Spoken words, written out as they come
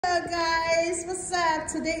guys, what's up?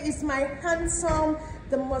 Today is my handsome,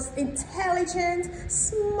 the most intelligent,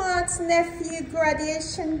 smart nephew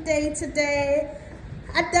graduation day today.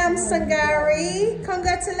 Adam Sangari,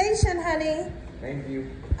 congratulations, honey. Thank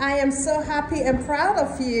you. I am so happy and proud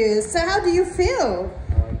of you. So how do you feel?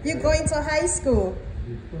 You're going to high school.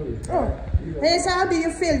 Oh, hey, so how do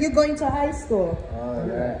you feel? You're going to high school.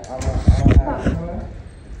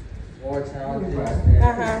 More challenges.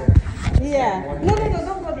 Yeah. No,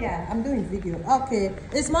 don't go there. I'm doing video. Okay.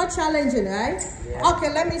 It's more challenging, right? Yeah.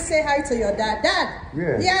 Okay, let me say hi to your dad. Dad.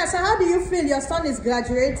 Yeah. Yeah, so how do you feel? Your son is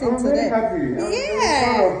graduating today. I'm very happy. I'm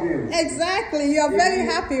proud of him. Exactly. You're very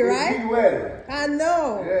happy, right? He did well. I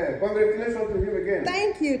know. Yeah. Congratulations to him again.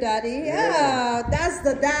 Thank you, Daddy. Yeah. That's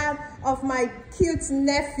the dad of my cute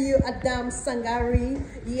nephew, Adam Sangari.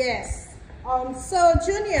 Yes. So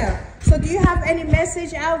Junior, so do you have any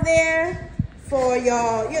message out there for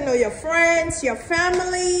your, your friends, your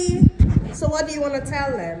family? So what do you want to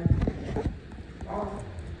tell them?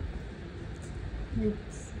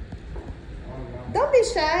 Don't be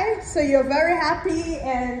shy. So you're very happy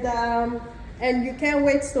and you can't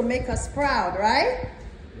wait to make us proud, right?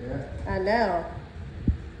 Yeah. I know.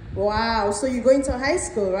 Wow. So you're going to high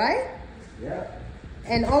school, right? Yeah.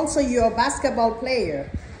 And also you're a basketball player.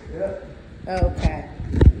 Yeah. Okay.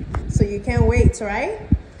 So you can't wait, right?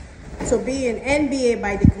 To be in NBA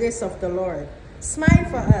by the grace of the Lord. Smile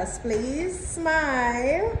for us, please.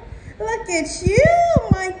 Smile. Look at you,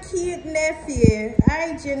 my cute nephew.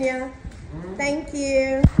 Hi, Junior. Thank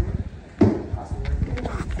you.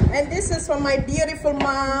 And this is for my beautiful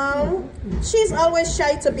mom. She's always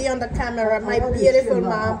shy to be on the camera. My beautiful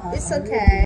mom. It's okay.